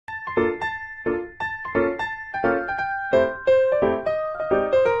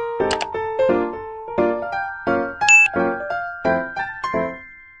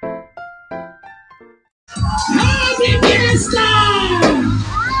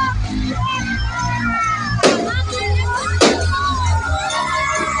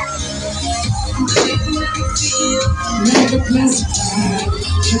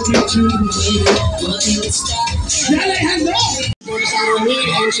I don't need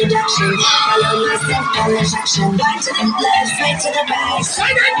introduction. Follow my simple instruction. Right to the left, right to the right.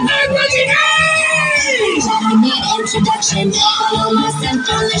 I don't need introduction. Follow my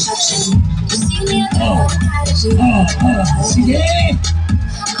simple instruction. You see me at the Sige!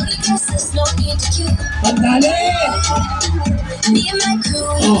 only guess there's no need to queue. Pagdali! Me and my crew,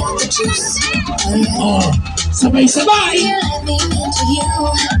 we got the juice. Sabay-sabay! You let me into you.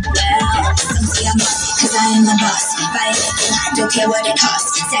 Well, see I'm bossy, cause I am the boss. Buy it, I don't care what it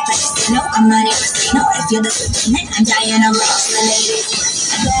costs. Act like you know I'm money for say no. If you're the man, I'm Diana Ross. The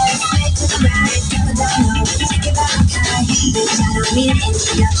ladies, left, right to the right, drop it down low, take it back high. Bitch, I don't need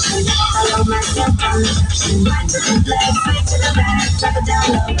introduction. Follow my simple instruction. Right to the left, right to the right, drop it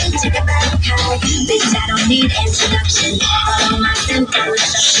down low, take it back high. Bitch, I don't need introduction. Follow my simple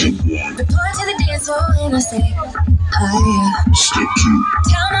instruction. Report to the dance floor and I say,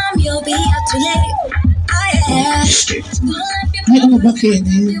 tell mom you'll be out too late. Ay, ano ba,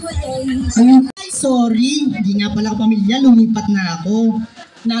 Kenny? Ay, sorry. Hindi nga pala ako pamilya. Lumipat na ako.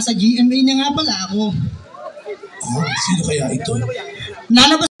 Nasa GMA na nga pala ako. Sino kaya ito?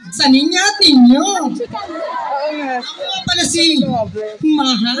 Lalabas sa ninyo at ninyo. Ako nga pala si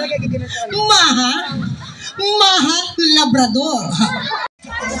Maha Labrador.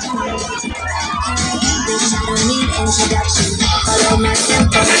 Bitch, I don't need introduction. Follow my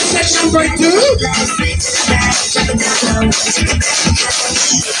simple. That's number 2? Left, right to the right, drop it down low, take it back high.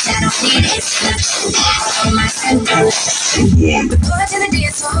 Bitch, I don't need introduction. Follow my simple. Report to the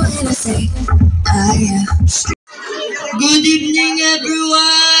dance floor and I say, Good evening,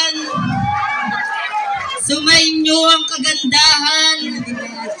 everyone. Sumainyo ang kagandahan.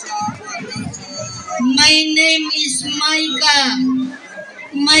 My name is Maika.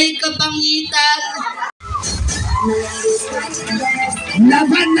 May kapangitan.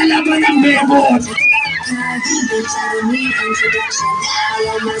 Laban na laban ang Bebot! Bitch, I don't need introduction.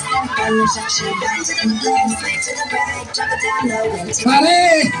 Follow my simple instruction. Right to the left, right to the right, drop it down low and take it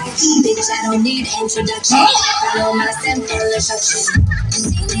back. Bitch, I don't need introduction. Follow my simple instruction. You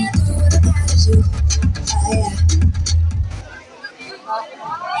see me through the attitude.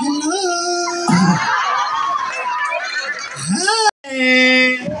 Hello.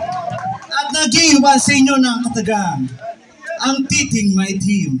 At nag-iwan sa inyo ng katagang ang titing my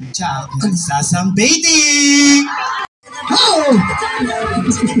team, Chuck nagsasambaiting! Oh!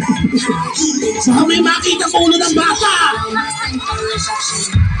 Baka may makita sa ulo ng bata!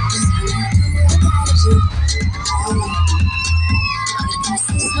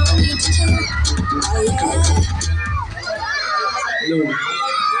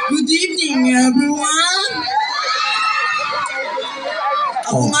 Good evening, everyone.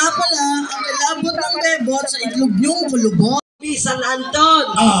 Ako nga pala, ang kalabot ng Bebot sa itlog niyong kulubot. San Anton!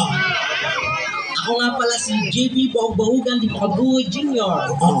 Ako nga pala si JB Bahugan di Makabuhay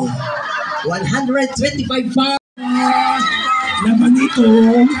Jr. 125 pounds. Laban ito.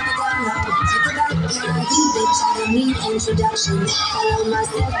 Bitch, I don't need introduction. Follow my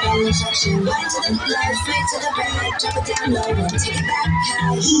simple instruction. Right to the left, right to the right, drop it down low and take it back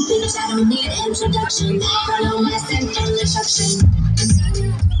high. Bitch, I don't need introduction. Follow my simple instruction.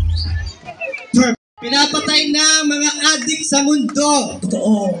 Pinapatay na mga adik sa mundo.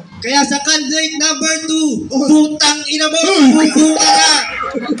 Totoo. Kaya sa candidate number 2, putang ina mo, bubuka na.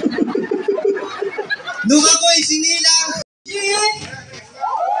 Nung ako'y sinilang,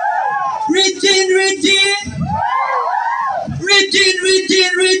 Regine!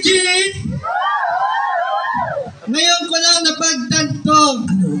 Ngayon ko lang napagtanto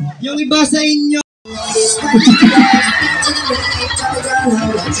yung iba sa inyo.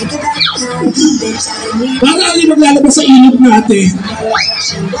 Para hindi maglalabas sa ilog natin.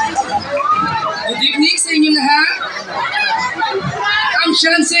 Good evening sa inyo lahat. I'm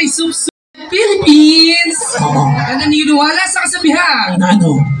Shansay Subsub Philippines. Na naniniwala sa kasabihan.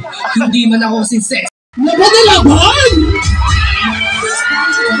 Ano? Hindi man ako sinsex. Laban na laban!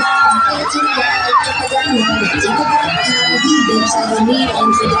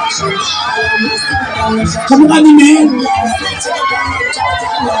 Kamukha ni Men.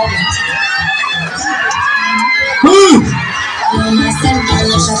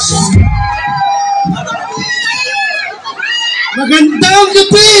 Magandang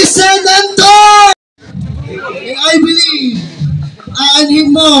gabi, San Anton! I believe,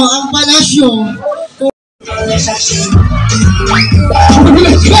 aanhin mo ang palasyo.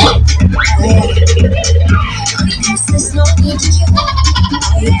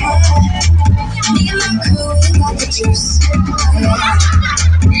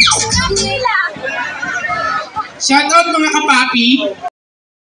 Shout out mga kapapi.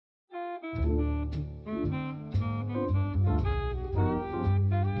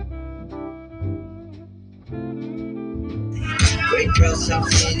 White girl,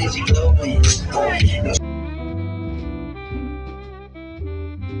 something is glowing.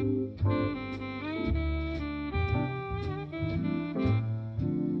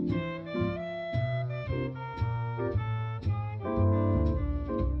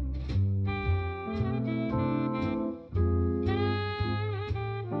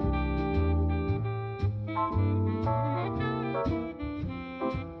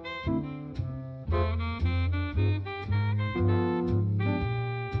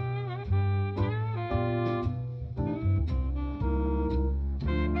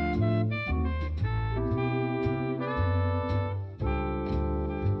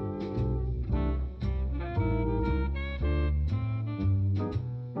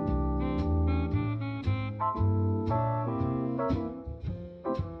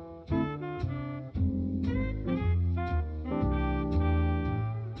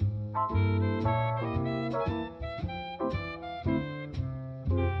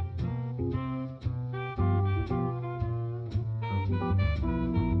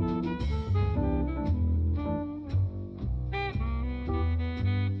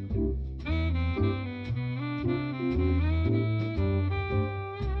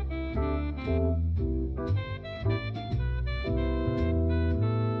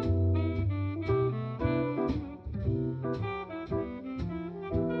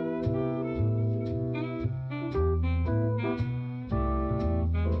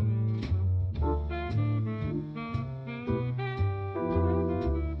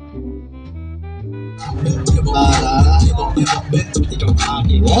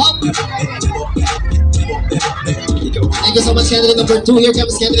 Thank you so much, candidate number 2. Here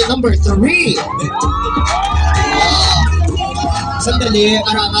comes candidate number 3. Sandali,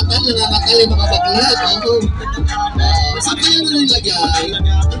 arangatal, nangangatal yung mga baklat. Saan kaya na nilagay?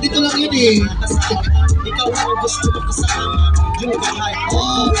 Dito lang yun eh. Ikaw ang gusto mo kasama. Yung bahay.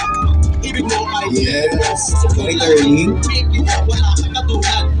 Ibig mo ay yes. Very learning. Wala kang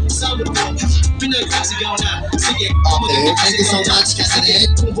katulad. Sa mundo, pinagkasigaw na. Sige. Okay, thank you so much,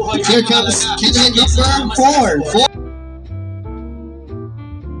 candidate. Here comes candidate number 4.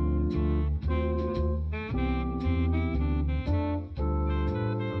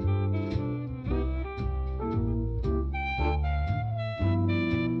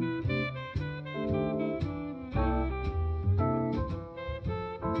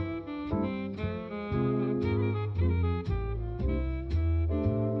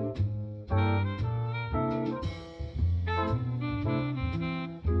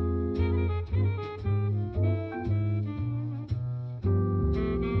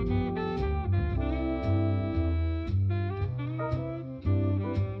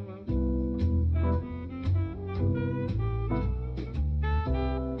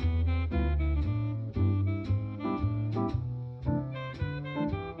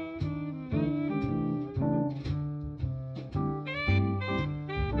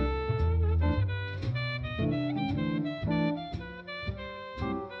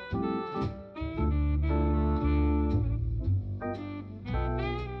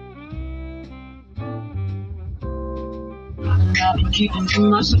 I've been keeping to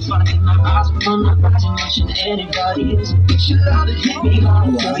myself, I think my eyes on not to mention anybody else. You love to hit me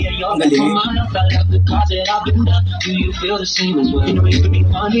hard, girl, yeah, you're for mine. I love the cards that I've been done. Do you feel the same as well? You know you could be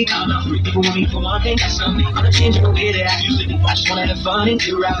funny, I'm not free. People want me for one thing, that's something. I'm not changing the way that I used to do. I just wanna have fun and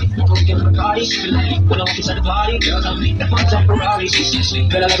you're out. I'm going to get my party, feel like when I walk inside the party, girls, I'm that fun temporary.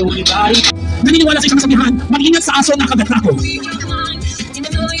 Girl, I like it with your body. Naniniwala sa isang kasabihan, mag-ingat sa aso na kagat-ako.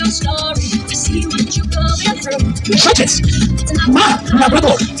 Judges! Ma!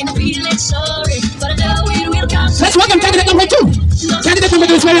 Labrador! Let's welcome candidate number 2. Candidate number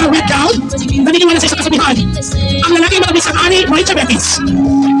 2 is wearing a red gown. Naniniwala sa isang kasabihan, ang lalaki matamis ang ani, may diabetes.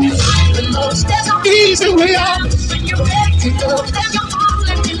 Easy way up!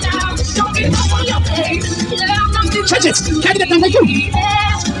 Judges! Candidate number 2.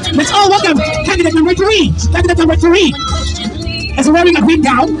 Let's all welcome candidate number 3. Candidate number 3 is wearing a green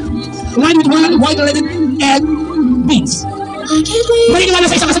gown, lined with white linen and beads. Naniniwala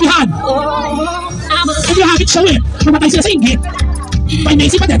sa isang kasabihan. If you have it, show it. Mamatay sila sa inggit. By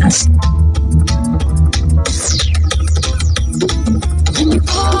Macy Padenas.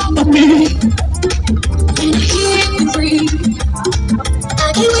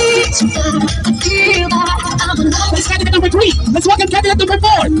 Let's candidate number 3. Let's welcome candidate number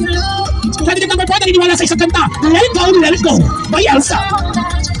 4. Candidate number 4 naniniwala sa isang kanta. Let It Go by Elsa.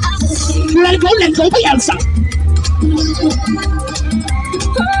 Let It Go by Elsa.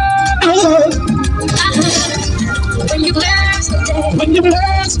 When you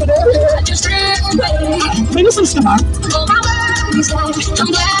bless the day, I just drift away. May lusons ka ba? Let's go.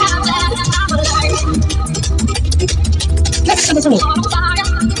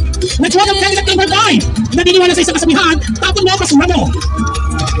 Let's welcome candidate number 5. Naniniwala sa isang kasabihan, tapon mo, basura mo.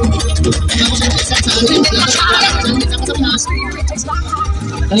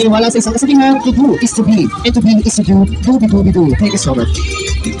 Naniniwala sa isang kasabihan, to do is to be, and to be is to do, be do. Thank you so much.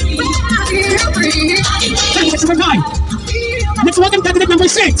 Candidate number 9. Let's welcome candidate number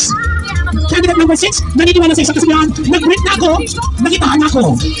 6. Candidate number 6, naniniwala sa isang kasabihan, nag-greet na ako, nakitahan na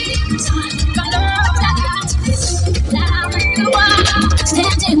ako.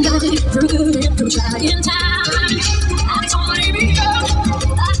 Standing through trying time. I don't wanna be young.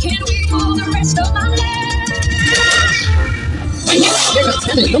 I can't wait for the rest of my life.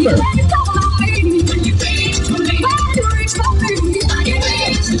 Candidate number.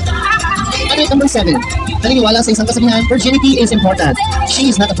 Candidate number 7. Naniniwala sa isang kasabihan, virginity is important.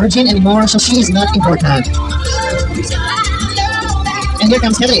 She is not a virgin anymore, so she is not important. And here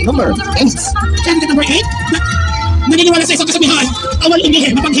comes candidate number 8. Candidate number 8, naniniwala sa isang kasabihan, awal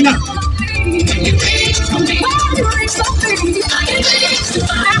umihi, mapanghina.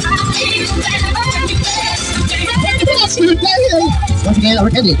 Once again,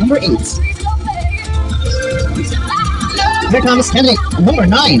 our candidate number 8. Here comes candidate number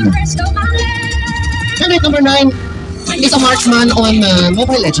 9. Candidate number 9 is a marksman on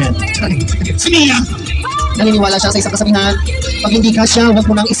Mobile Legend. Si Mia. Naniniwala siya sa isang kasabihan, pag hindi ka siya, huwag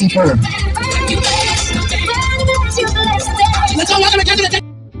mo nang isipo.